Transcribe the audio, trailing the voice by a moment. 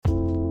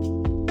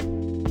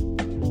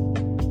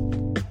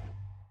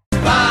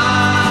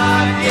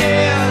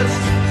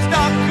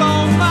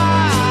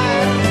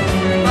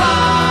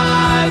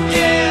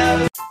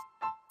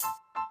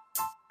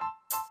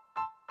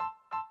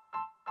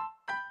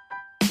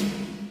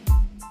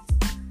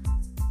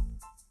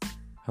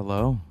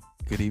Hello,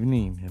 good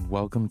evening, and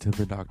welcome to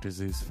the Dr.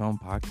 Zeus Film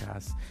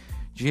Podcast.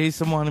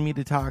 Jason wanted me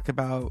to talk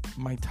about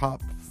my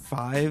top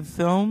 5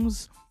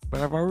 films,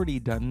 but I've already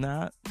done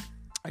that.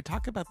 I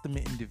talk about them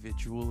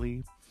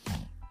individually,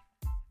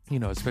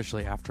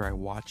 especially after I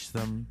watch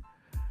them.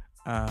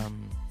 I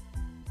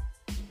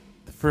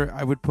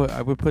would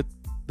put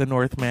The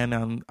Northman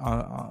on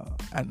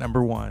at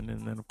number 1,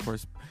 and then of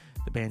course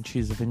The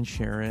Banshees of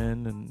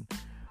Inisherin and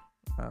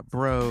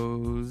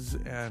Bros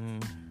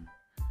and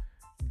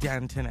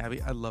Downton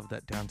Abbey. I love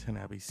that Downton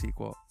Abbey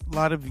sequel. A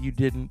lot of you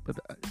didn't, but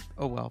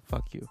oh well,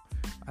 fuck you.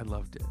 I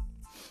loved it.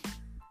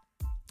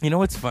 You know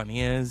what's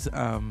funny is,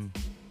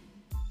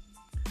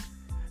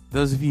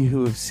 those of you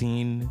who have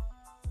seen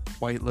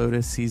White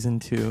Lotus Season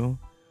 2,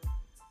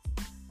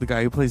 the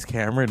guy who plays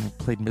Cameron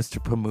played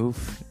Mr.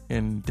 Pamoof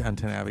in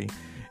Downton Abbey.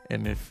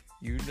 And if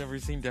you've never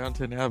seen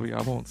Downton Abbey,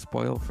 I won't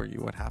spoil for you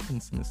what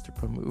happens to Mr.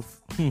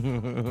 Pamoof.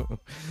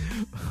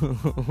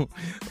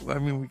 I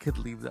mean, we could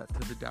leave that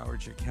to the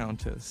Dowager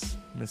Countess,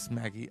 Miss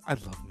Maggie. I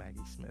love Maggie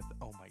Smith.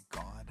 Oh my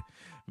God.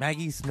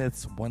 Maggie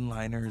Smith's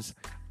one-liners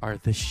are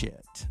the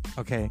shit.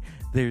 Okay?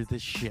 They're the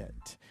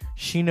shit.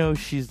 She knows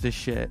she's the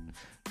shit.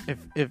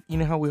 If you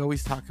know how we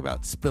always talk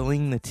about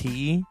spilling the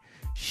tea?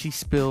 She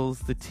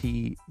spills the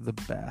tea the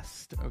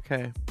best.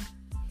 Okay?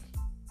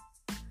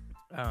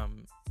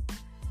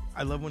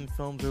 I love when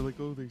films are like,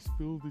 oh, they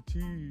spill the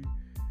tea.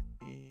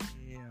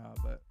 Yeah,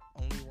 but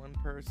only one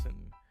person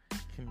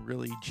can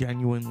really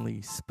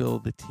genuinely spill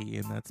the tea,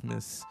 and that's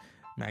Miss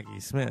Maggie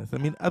Smith. I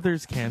mean,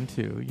 others can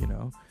too,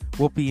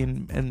 Whoopi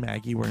and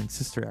Maggie were in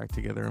Sister Act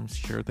together. I'm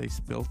sure they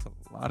spilled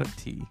a lot of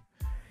tea.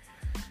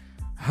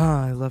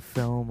 I love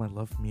film. I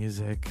love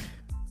music.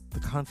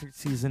 The concert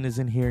season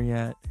isn't here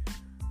yet.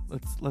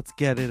 Let's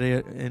get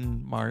it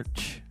in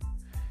March.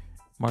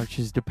 March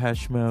is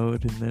Depeche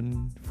Mode, and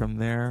then from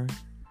there,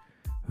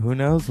 who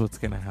knows what's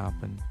going to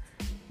happen?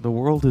 The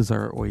world is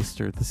our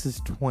oyster. This is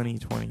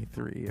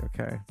 2023,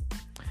 okay?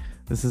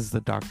 This is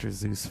the Dr.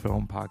 Zeus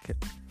Film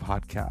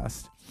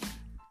Podcast.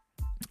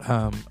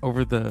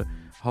 Over the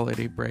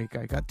holiday break,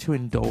 I got to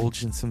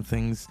indulge in some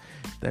things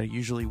that I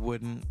usually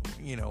wouldn't.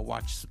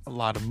 Watch a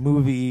lot of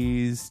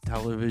movies,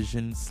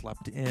 television,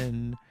 slept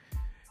in.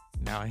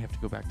 Now I have to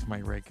go back to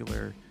my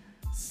regular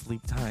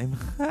sleep time,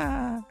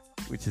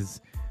 which has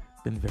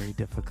been very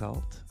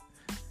difficult.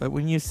 But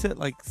when you set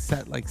like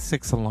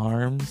 6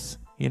 alarms,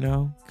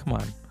 come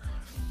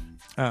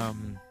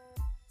on.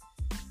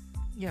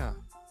 Yeah.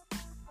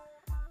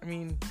 I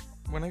mean,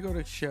 when I go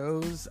to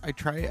shows, I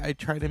try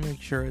to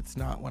make sure it's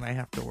not when I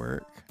have to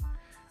work.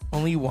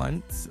 Only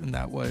once, and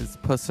that was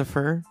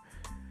Pussifer.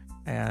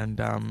 And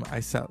I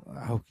set,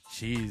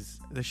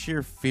 the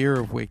sheer fear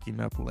of waking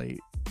up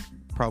late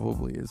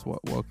probably is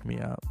what woke me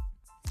up.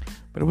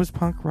 But it was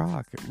punk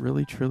rock. It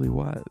really, truly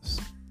was.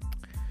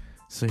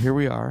 So here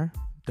we are.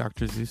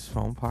 Dr. Zeus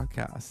Film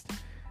Podcast.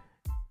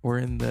 We're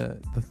in the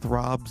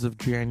throbs of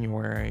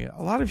January.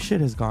 A lot of shit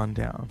has gone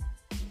down.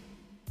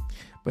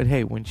 But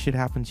hey, when shit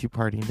happens, you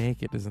party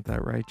naked. Isn't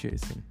that right,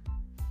 Jason?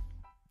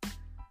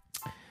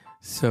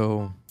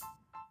 So,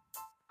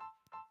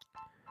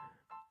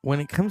 when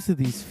it comes to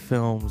these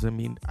films, I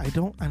mean, I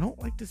don't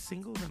like to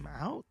single them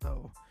out,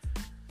 though.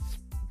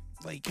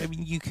 We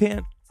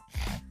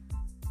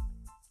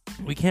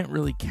can't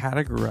really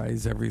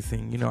categorize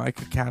everything. I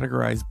could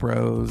categorize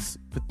Bros,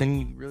 but then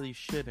you really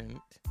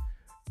shouldn't.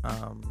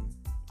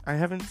 I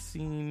haven't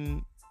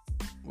seen,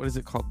 what is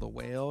it called, The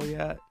Whale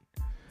yet.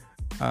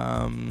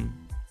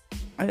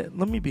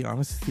 Let me be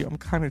honest with you, I'm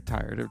kind of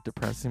tired of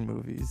depressing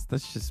movies.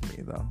 That's just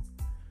me, though.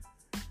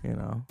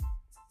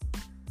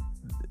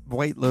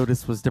 White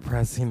Lotus was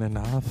depressing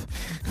enough.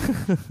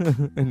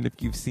 And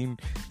if you've seen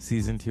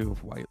season 2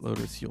 of White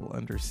Lotus, you'll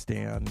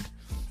understand.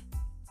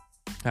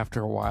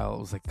 After a while, it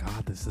was like,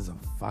 God, this is a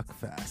fuck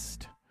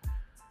fest.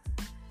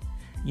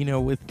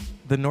 With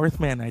The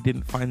Northman, I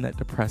didn't find that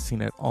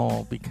depressing at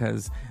all,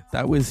 because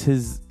that was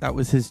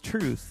his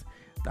truth.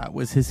 That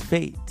was his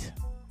fate.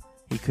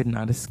 He could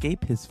not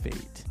escape his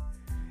fate.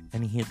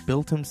 And he had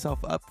built himself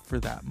up for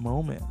that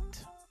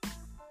moment.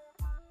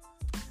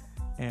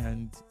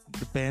 And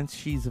The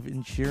Banshees of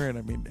Inisherin,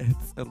 I mean,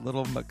 it's a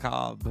little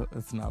macabre.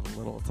 It's not a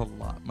little, it's a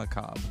lot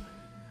macabre.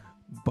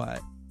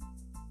 But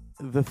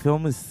the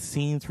film is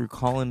seen through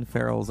Colin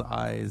Farrell's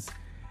eyes,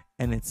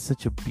 and it's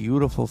such a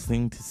beautiful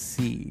thing to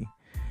see.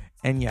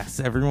 And yes,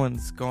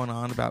 everyone's going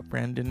on about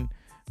Brendan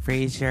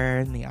Fraser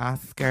and the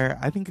Oscar.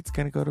 I think it's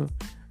going to go to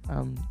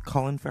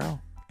Colin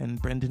Farrell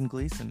and Brendan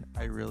Gleeson.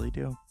 I really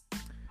do.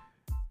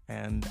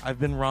 And I've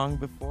been wrong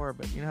before,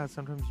 but you know how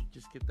sometimes you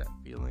just get that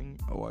feeling?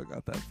 Oh, I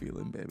got that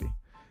feeling, baby.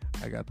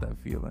 I got that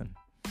feeling.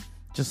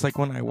 Just like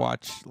when I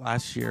watched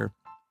last year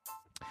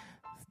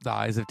The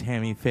Eyes of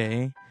Tammy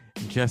Faye,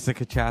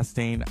 Jessica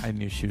Chastain, I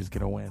knew she was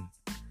going to win.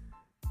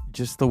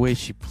 Just the way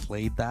she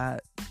played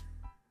that.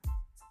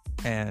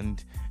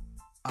 And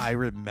I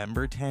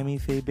remember Tammy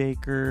Faye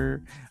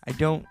Baker.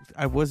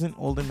 I wasn't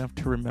old enough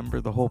to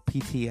remember the whole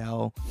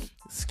PTL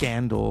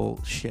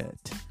scandal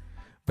shit.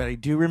 But I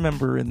do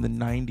remember in the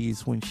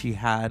 90s when she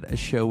had a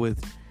show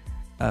with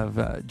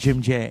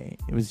Jim J.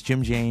 It was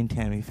Jim J and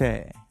Tammy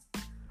Faye,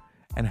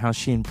 and how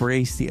she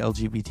embraced the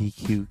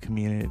LGBTQ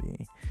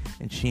community,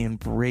 and she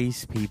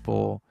embraced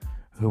people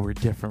who were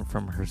different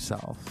from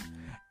herself.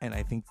 And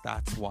I think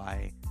that's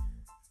why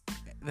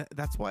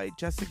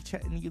Jessica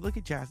and you look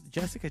at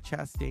Jessica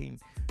Chastain,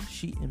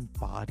 she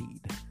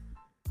embodied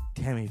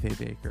Tammy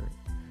Faye Baker.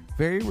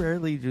 Very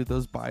rarely do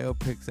those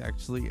biopics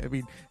actually, I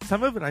mean,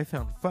 some of it I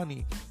found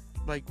funny,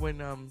 like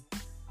when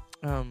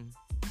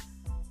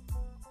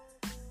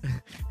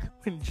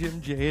when when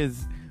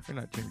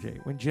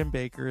Jim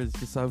Baker is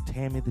just, oh,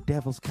 Tammy, the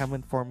devil's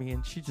coming for me,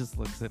 and she just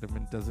looks at him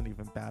and doesn't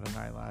even bat an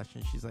eyelash,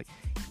 and she's like,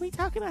 can we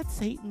talk about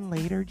Satan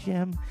later,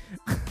 Jim?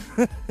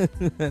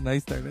 And I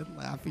started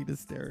laughing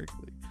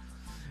hysterically.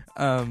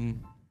 But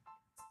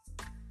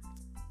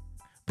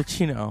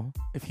you know,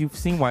 if you've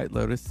seen White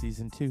Lotus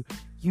season 2,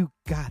 you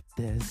got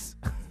this.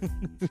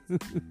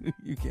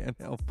 You can't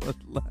help but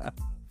laugh.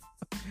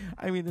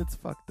 I mean, it's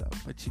fucked up,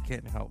 but you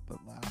can't help but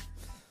laugh.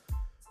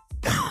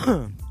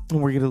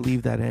 And we're gonna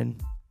leave that in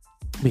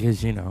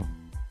because, you know,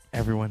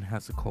 everyone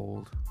has a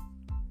cold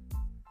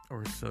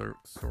or sore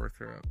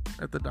throat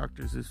at the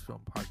Dr. Zeus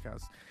Film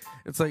Podcast.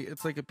 It's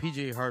like a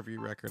PJ Harvey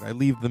record. I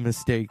leave the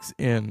mistakes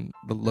in,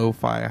 the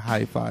lo-fi,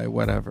 hi-fi,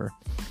 whatever.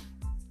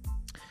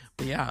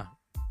 But yeah,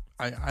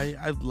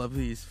 I love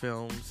these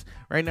films.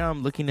 Right now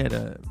I'm looking at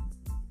a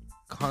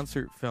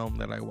concert film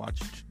that I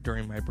watched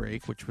during my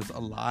break, which was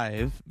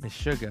Alive,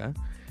 Meshuggah.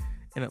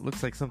 And it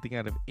looks like something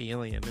out of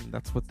Alien, and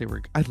that's what they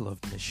were. I love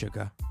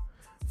Meshuggah.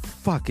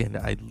 Fucking,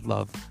 I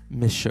love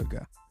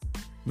Meshuggah.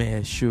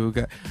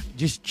 Meshuggah.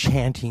 Just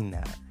chanting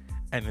that.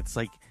 And it's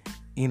like,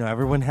 you know,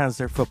 everyone has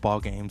their football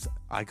games.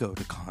 I go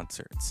to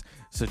concerts.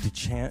 So to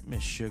chant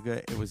Meshuggah,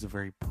 it was a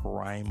very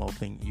primal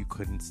thing. You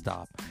couldn't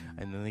stop.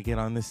 And then they get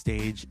on the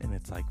stage, and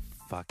it's like,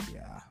 fuck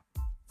yeah.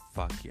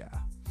 Fuck yeah.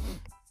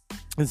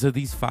 And so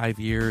these 5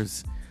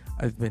 years,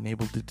 I've been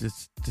able to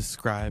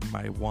describe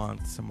my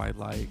wants and my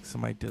likes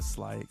and my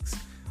dislikes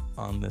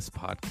on this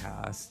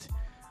podcast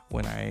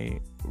when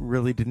I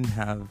really didn't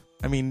have.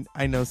 I mean,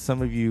 I know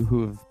some of you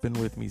who have been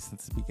with me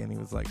since the beginning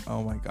was like,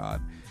 oh my God,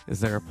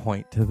 is there a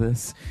point to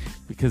this?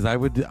 Because I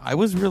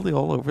was really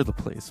all over the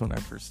place when I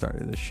first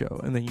started the show.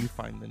 And then you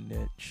find the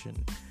niche,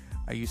 and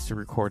I used to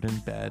record in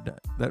bed.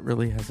 That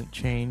really hasn't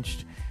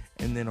changed.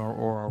 And then,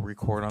 or I'll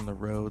record on the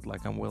road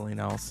like I'm Willie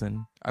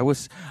Nelson. I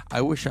wish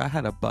I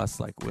had a bus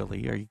like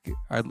Willie.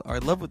 I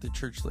love what the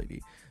church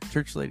lady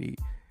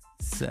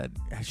said,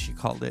 as she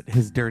called it,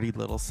 his dirty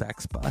little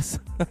sex bus.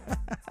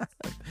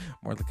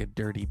 More like a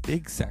dirty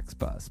big sex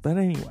bus. But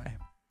anyway,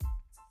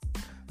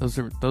 those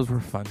were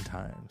fun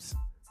times.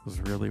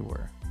 Those really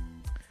were.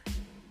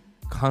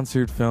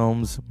 Concert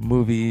films,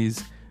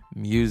 movies,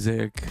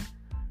 music,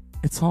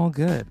 it's all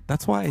good.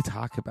 That's why I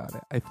talk about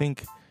it. I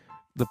think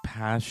the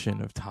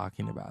passion of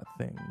talking about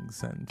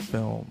things and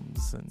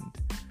films and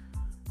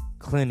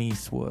Clint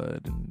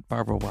Eastwood and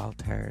Barbara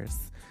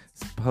Walters.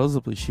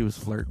 Supposedly she was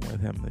flirting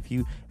with him. If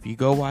you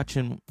go back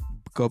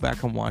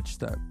and watch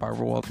that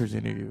Barbara Walters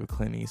interview with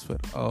Clint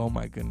Eastwood, oh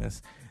my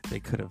goodness,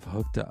 they could have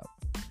hooked up.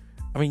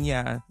 I mean,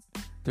 yeah,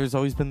 there's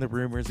always been the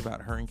rumors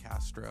about her and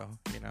Castro,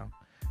 you know,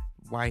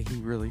 why he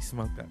really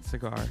smoked that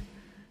cigar.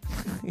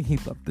 He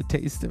loved the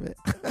taste of it.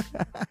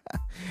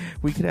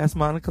 We could ask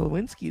Monica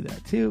Lewinsky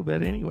that too,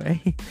 but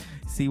anyway,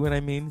 see what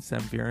I mean? So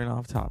I'm veering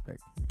off topic.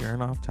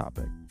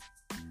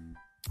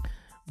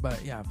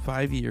 But yeah,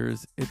 5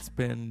 years. It's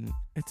been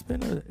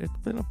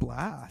a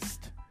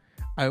blast.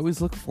 I always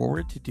look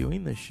forward to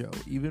doing this show,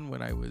 even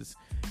when I was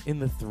in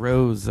the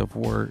throes of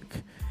work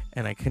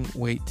and I couldn't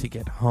wait to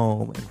get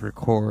home and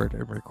record.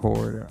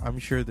 I'm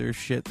sure there's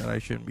shit that I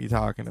shouldn't be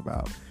talking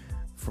about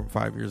from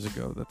 5 years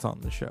ago that's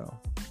on the show.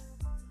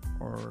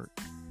 Or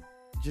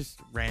just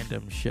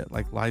random shit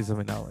like Liza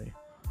Minnelli.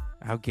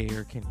 How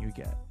gayer can you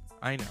get?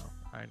 I know.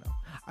 I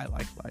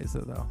like Liza,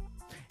 though.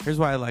 Here's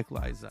why I like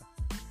Liza.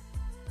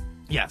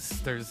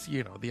 Yes, there's,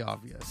 you know, the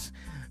obvious.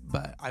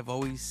 But I've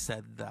always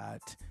said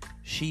that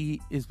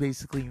she is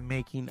basically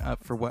making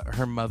up for what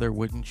her mother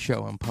wouldn't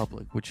show in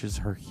public, which is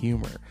her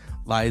humor.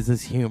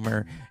 Liza's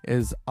humor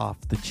is off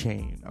the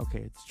chain. Okay,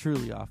 it's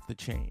truly off the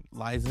chain.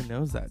 Liza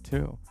knows that,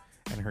 too.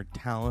 And her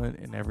talent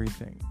and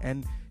everything.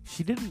 And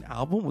she did an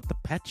album with the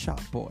Pet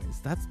Shop Boys.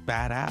 That's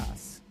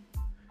badass.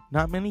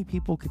 Not many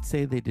people could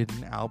say they did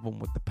an album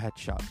with the Pet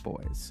Shop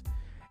Boys.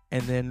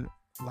 And then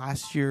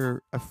last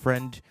year, a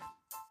friend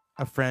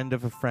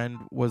of a friend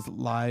was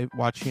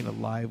watching a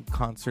live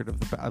concert of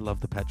I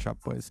love the Pet Shop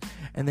Boys.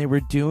 And they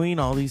were doing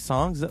all these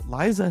songs that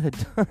Liza had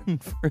done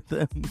for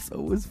them. So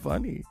it was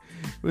funny.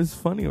 I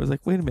was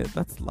like, wait a minute,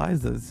 that's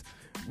Liza's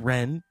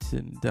Rent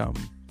and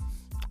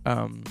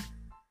I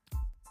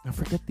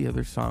forget the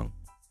other song.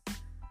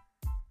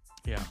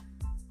 Yeah.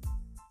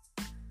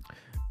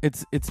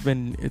 It's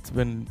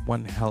been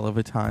one hell of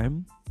a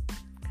time.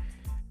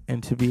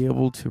 And to be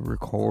able to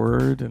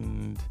record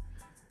and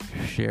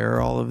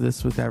share all of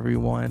this with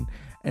everyone,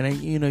 and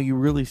you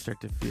really start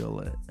to feel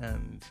it.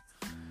 And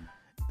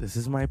this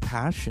is my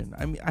passion.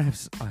 I mean, I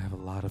have a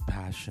lot of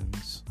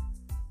passions.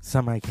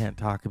 Some I can't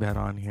talk about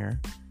on here.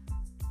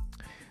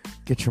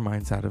 get your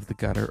minds out of the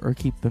gutter or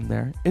keep them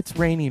there. It's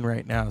raining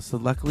right now, so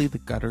luckily the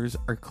gutters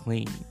are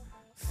clean.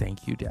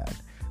 Thank you, Dad.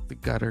 The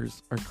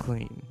gutters are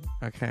clean,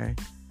 okay?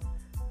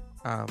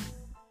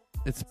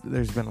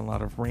 There's been a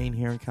lot of rain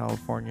here in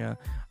California,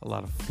 a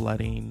lot of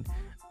flooding.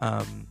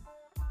 I'm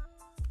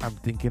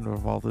thinking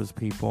of all those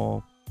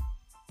people.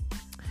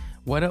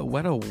 What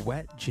a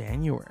wet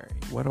January.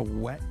 What a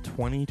wet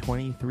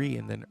 2023,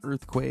 and then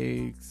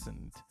earthquakes,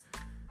 and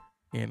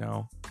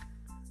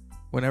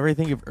whenever I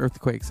think of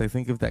earthquakes, I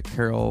think of that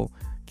Carole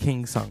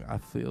King song, I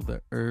Feel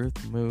the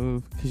Earth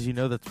Move, because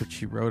that's what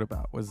she wrote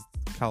about, was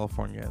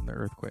California and the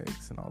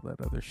earthquakes and all that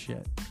other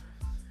shit.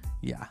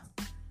 Yeah.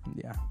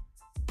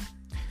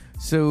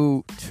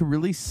 So to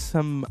really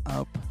sum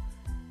up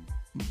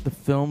the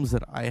films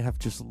that I have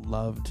just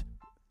loved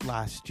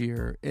last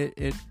year,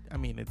 it's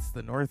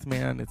The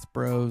Northman, it's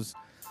Bros,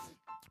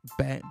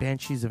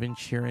 Banshees of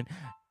Inisherin.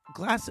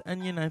 Glass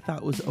Onion I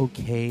thought was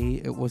okay.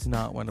 It was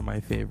not one of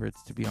my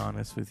favorites, to be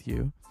honest with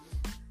you.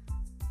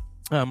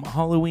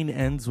 Halloween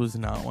Ends was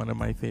not one of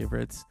my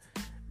favorites.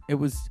 It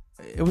was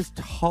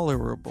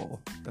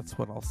tolerable. That's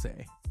what I'll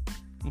say.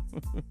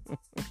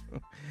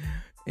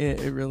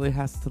 It really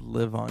has to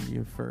live on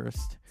you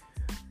first.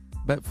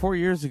 But 4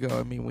 years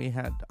ago, we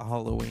had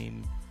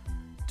Halloween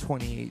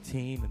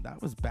 2018, and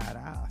that was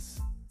badass.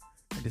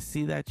 And to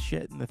see that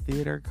shit in the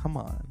theater, come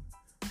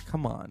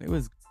on. It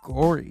was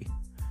gory.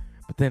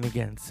 But then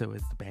again, so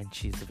is the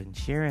Banshees of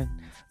Inisherin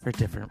for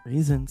different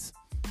reasons.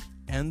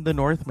 And the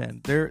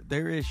Northman.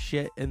 There is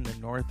shit in the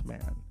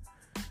Northman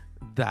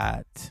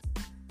that,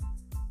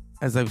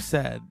 as I've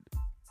said,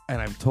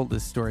 and I've told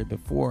this story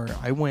before,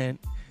 I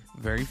went,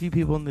 very few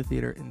people in the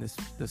theater, and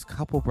this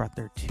couple brought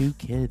their 2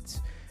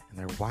 kids, and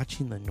they're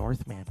watching the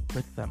Northman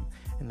with them,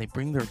 and they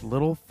bring their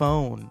little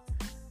phone,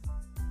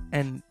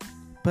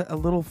 but a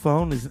little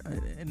phone is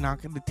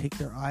not going to take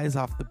their eyes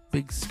off the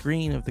big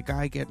screen of the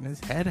guy getting his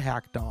head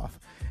hacked off.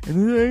 And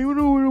they're like, I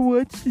don't want to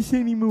watch this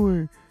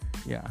anymore.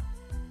 Yeah.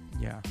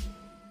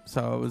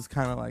 So it was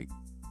kind of like,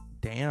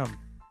 damn.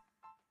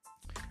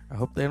 I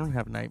hope they don't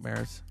have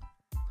nightmares.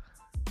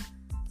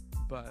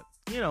 But,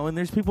 and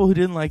there's people who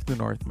didn't like The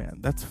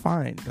Northman. That's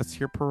fine. That's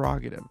your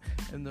prerogative.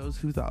 And those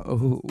who thought,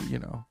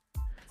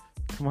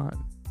 come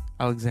on.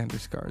 Alexander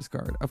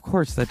Skarsgård. Of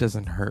course, that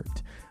doesn't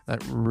hurt.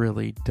 That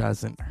really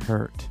doesn't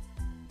hurt.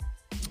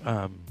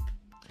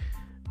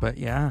 But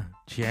yeah,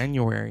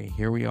 January,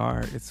 here we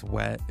are. It's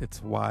wet.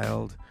 It's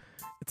wild.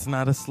 It's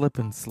not a slip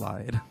and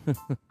slide.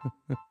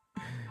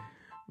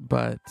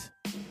 But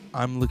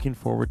I'm looking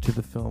forward to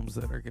the films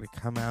that are going to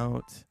come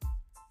out.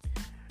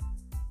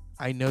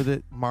 I know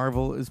that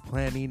Marvel is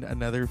planning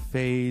another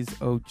phase.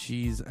 Oh,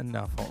 geez,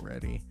 enough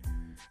already.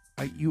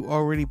 You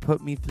already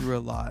put me through a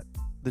lot.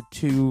 The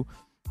 2...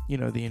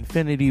 the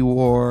Infinity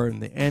War and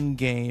the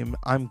Endgame.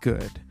 I'm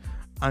good.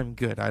 I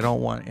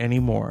don't want any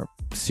more.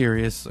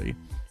 Seriously.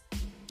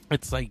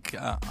 It's like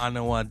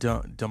Anawa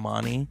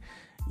Damani,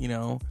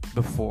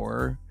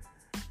 before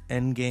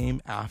Endgame,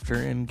 after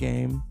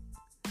Endgame.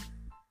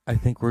 I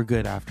think we're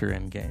good after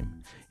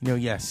Endgame.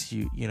 Yes,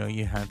 you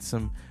had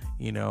some,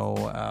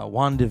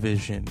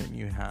 WandaVision, and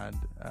you had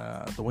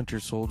the Winter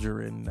Soldier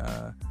and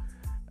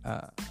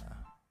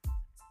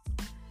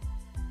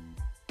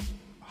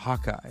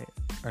Hawkeye.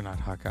 Or not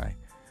Hawkeye.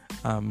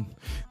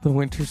 The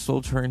Winter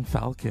Soldier and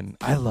Falcon.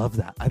 I love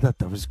that. I thought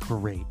that was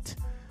great.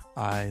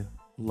 I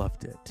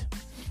loved it.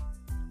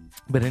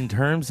 But in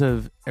terms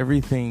of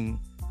everything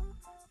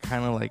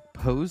kind of like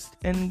post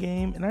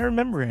Endgame, and I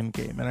remember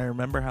Endgame, and I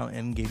remember how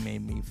Endgame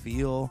made me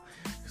feel.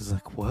 It was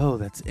like, whoa,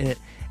 that's it.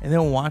 And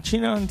then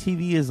watching it on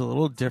TV is a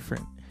little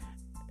different.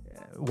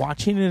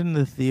 Watching it in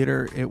the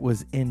theater, it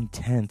was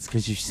intense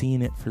because you're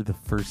seeing it for the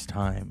first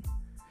time.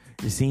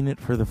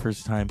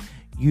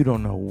 You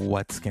don't know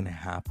what's going to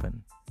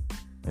happen.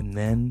 And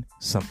then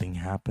something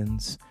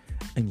happens,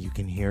 and you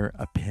can hear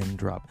a pin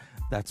drop.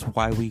 That's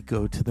why we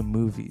go to the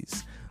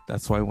movies.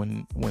 That's why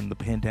when the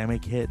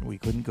pandemic hit and we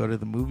couldn't go to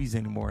the movies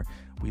anymore,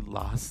 we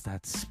lost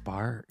that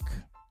spark.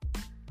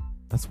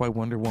 That's why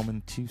Wonder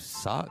Woman 2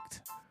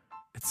 sucked.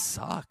 It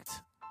sucked.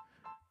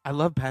 I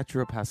love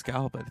Pedro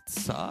Pascal, but it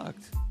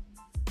sucked.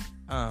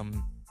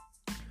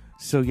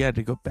 So yeah,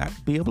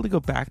 be able to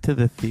go back to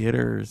the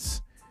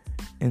theaters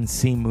and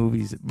see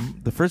movies.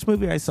 The first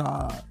movie I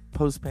saw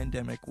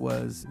post-pandemic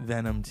was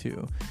Venom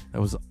 2.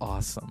 That was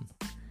awesome.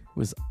 It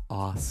was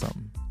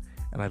awesome.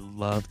 And I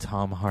love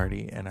Tom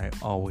Hardy, and I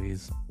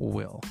always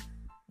will.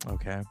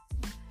 Okay?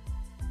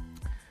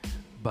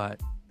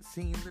 But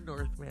seeing The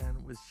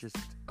Northman was just,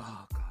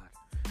 oh God.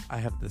 I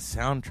have the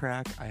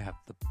soundtrack. I have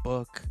the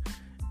book.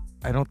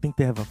 I don't think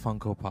they have a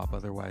Funko Pop.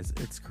 Otherwise,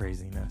 it's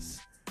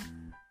craziness.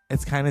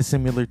 It's kind of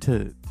similar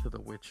to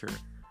The Witcher.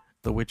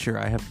 The Witcher,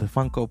 I have the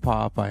Funko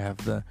Pop. I have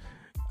the...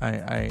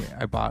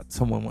 I bought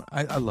someone...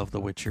 I love The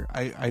Witcher.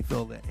 I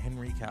feel that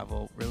Henry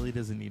Cavill really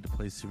doesn't need to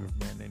play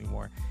Superman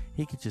anymore.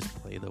 He could just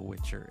play The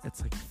Witcher.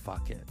 It's like,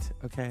 fuck it.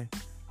 Okay?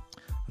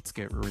 Let's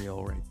get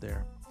real right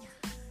there.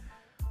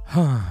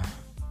 I'm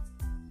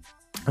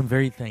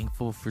very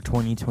thankful for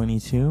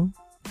 2022,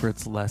 for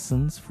its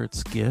lessons, for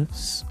its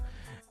gifts,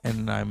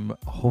 And I'm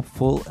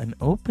hopeful and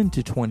open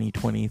to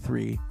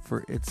 2023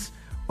 for its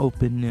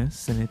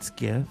openness and its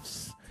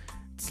gifts,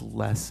 its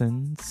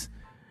lessons,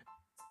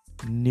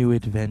 new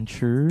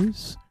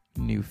adventures,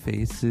 new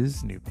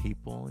faces, new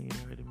people, you know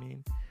what I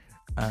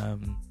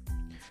mean?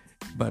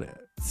 But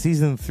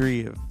season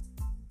 3 of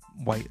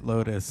White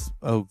Lotus,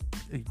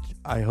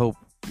 I hope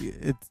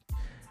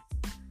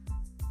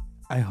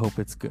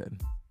it's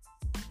good.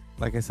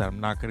 Like I said, I'm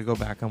not going to go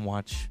back and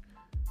watch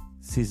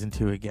season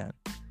 2 again.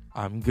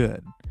 I'm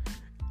good.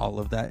 All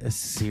of that is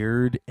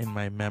seared in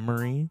my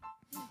memory.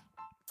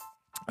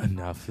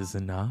 Enough is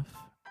enough.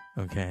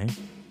 Okay.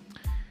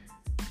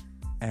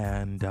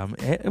 And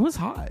it was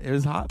hot. It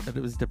was hot, but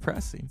it was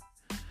depressing.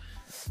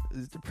 It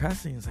was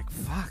depressing. It's like,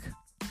 fuck.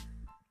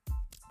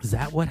 Is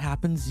that what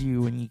happens to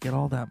you when you get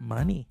all that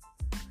money?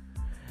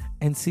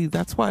 And see,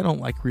 that's why I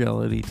don't like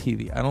reality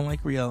TV. I don't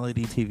like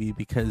reality TV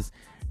because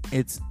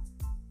it's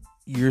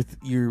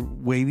you're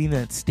waving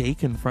that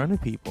steak in front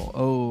of people.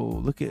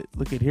 Oh, look at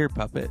here,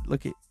 puppet.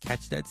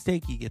 Catch that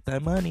steak, you get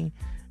that money.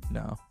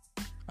 No,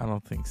 I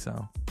don't think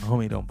so.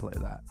 Homie, don't play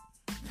that.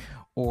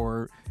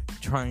 Or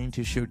trying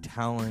to show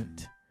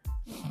talent.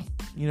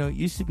 You know, it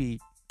used to be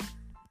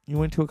you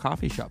went to a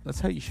coffee shop.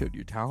 That's how you showed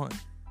your talent.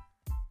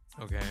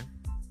 Okay.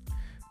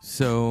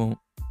 So,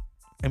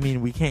 I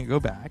mean, we can't go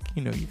back.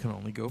 You know, you can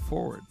only go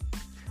forward.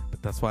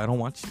 But that's why I don't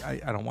watch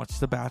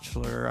The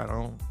Bachelor. I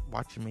don't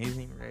watch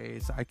Amazing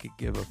Race. I could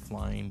give a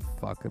flying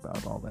fuck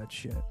about all that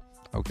shit.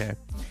 Okay?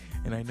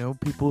 And I know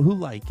people who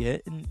like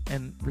it,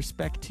 and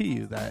respect to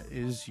you. That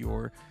is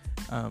your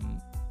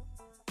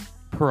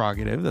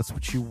prerogative. That's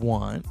what you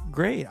want.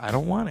 Great. I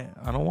don't want it.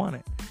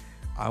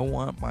 I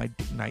want my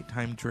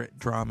nighttime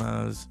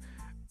dramas.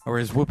 Or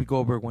as Whoopi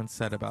Goldberg once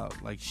said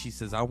about, like, she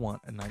says, I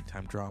want a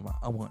nighttime drama.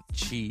 I want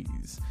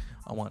Cheese.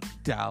 I want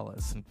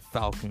Dallas and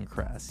Falcon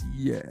Crest.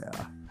 Yeah.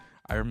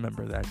 I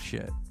remember that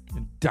shit.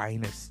 And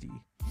Dynasty.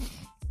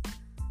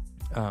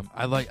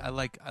 I like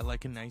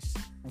a nice,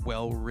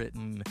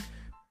 well-written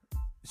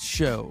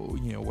show,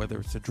 you know, whether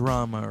it's a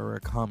drama or a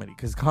comedy.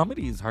 Because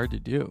comedy is hard to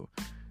do.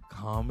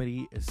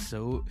 Comedy is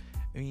so...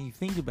 I mean, you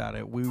think about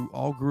it. We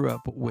all grew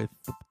up with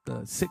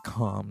the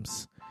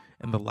sitcoms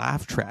and the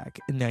laugh track,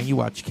 and now you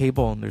watch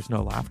cable and there's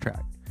no laugh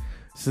track.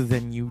 So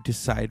then you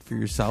decide for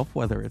yourself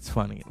whether it's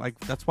funny. Like,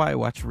 that's why I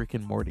watch Rick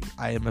and Morty.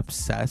 I am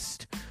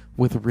obsessed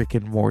with Rick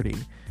and Morty.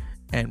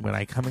 And when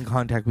I come in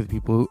contact with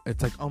people,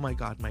 it's like, oh my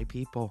God, my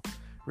people.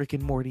 Rick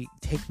and Morty,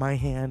 take my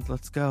hand.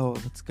 Let's go.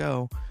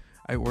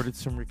 I ordered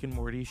some Rick and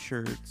Morty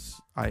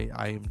shirts. I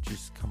am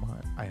just, come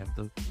on. I have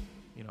the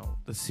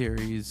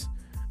series.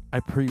 I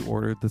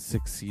pre-ordered the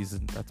 6th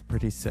season. That's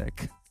pretty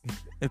sick.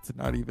 It's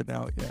not even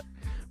out yet,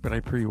 but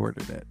I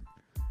pre-ordered it.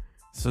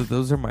 So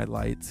those are my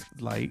likes,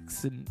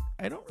 and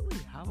I don't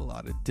really have a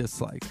lot of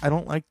dislikes. I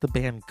don't like the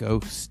band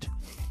Ghost.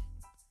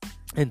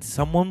 And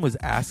someone was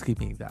asking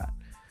me that.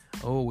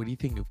 Oh, what do you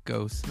think of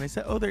Ghost? And I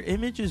said, oh, their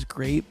image is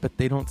great, but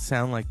they don't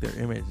sound like their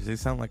image. They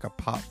sound like a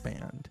pop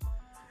band.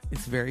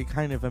 It's very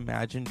kind of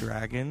Imagine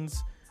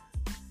Dragons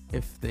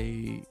if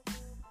they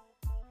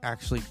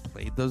actually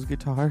played those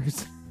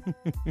guitars.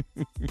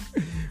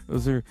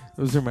 Those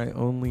are my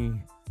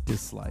only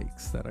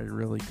dislikes that I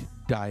really could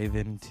dive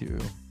into.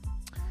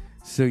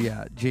 So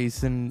yeah,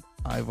 Jason,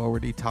 I've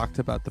already talked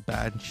about the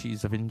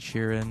Banshees of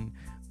Inisherin,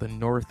 The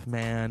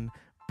Northman,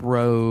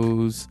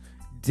 Bros,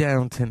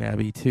 Downton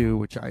Abbey 2,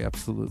 which I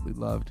absolutely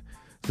loved.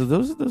 So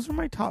those are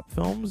my top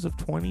films of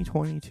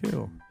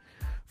 2022.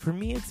 For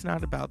me, it's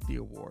not about the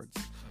awards,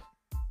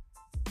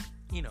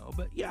 you know,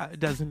 but yeah, it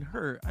doesn't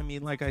hurt. I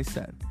mean, like I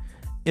said,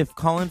 if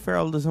Colin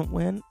Farrell doesn't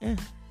win,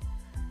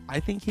 I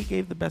think he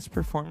gave the best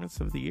performance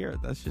of the year.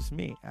 That's just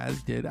me.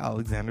 As did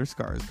Alexander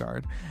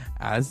Skarsgård,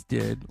 as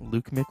did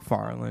Luke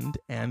McFarland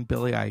and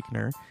Billy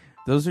Eichner.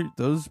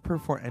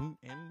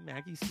 And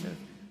Maggie Smith.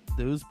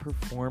 Those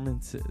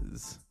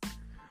performances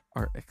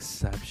are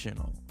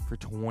exceptional for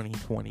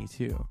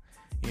 2022.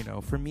 You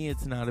know, for me,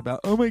 it's not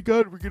about, oh my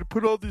God, we're gonna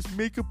put all this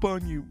makeup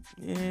on you.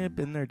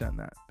 Been there, done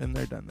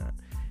that.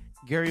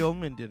 Gary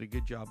Oldman did a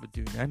good job of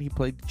doing that. He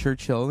played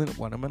Churchill and it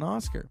won him an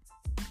Oscar.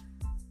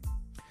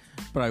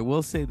 But I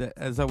will say that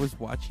as I was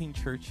watching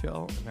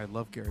Churchill, and I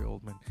love Gary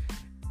Oldman,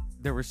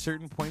 there were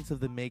certain points of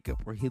the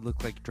makeup where he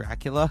looked like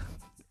Dracula.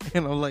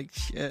 And I'm like,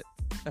 shit.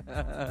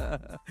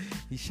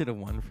 He should have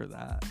won for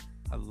that.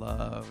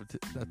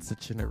 That's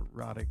such an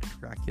erotic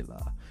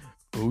Dracula.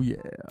 Oh yeah.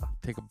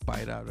 Take a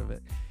bite out of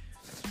it.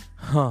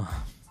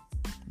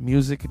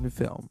 Music and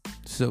film.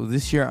 So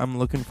this year I'm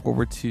looking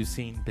forward to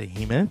seeing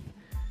Behemoth.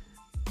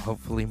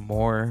 Hopefully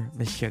more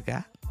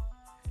Meshuggah.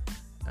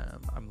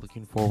 I'm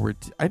looking forward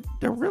to...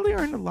 there really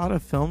aren't a lot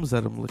of films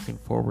that I'm looking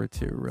forward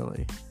to,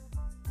 really.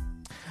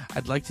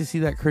 I'd like to see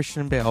that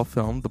Christian Bale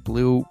film, The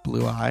Blue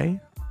Eye.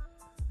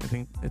 I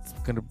think it's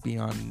going to be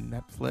on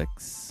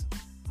Netflix.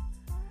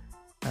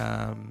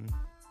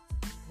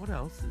 What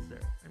else is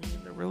there? I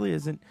mean, there really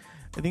isn't.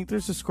 I think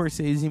there's a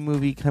Scorsese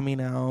movie coming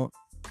out.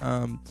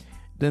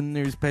 Then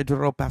there's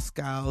Pedro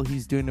Pascal.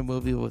 He's doing a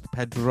movie with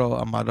Pedro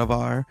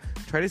Almodovar.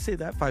 Try to say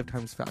that 5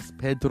 times fast.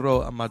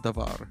 Pedro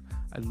Almodovar.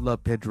 I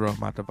love Pedro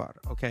Almodovar,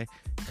 okay?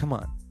 Come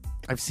on.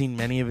 I've seen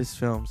many of his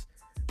films.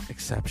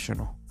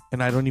 Exceptional.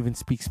 And I don't even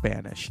speak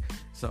Spanish.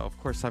 So, of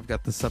course, I've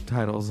got the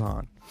subtitles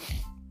on.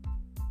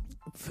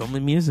 Film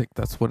and music,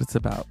 that's what it's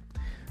about.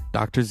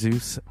 Dr.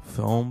 Zeus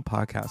Film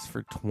Podcast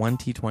for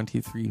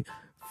 2023.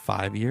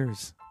 5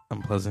 years.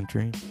 Unpleasant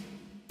dream.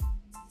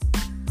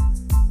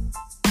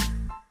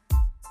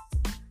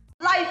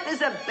 Life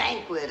is a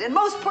banquet, and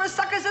most poor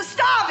suckers are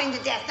starving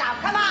to death. Now,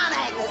 come on,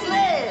 Agnes,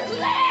 live!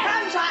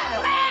 Come,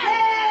 child, live!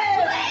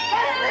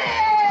 Live!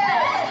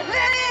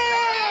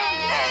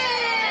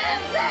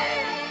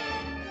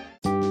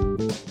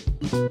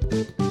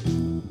 Live! Live!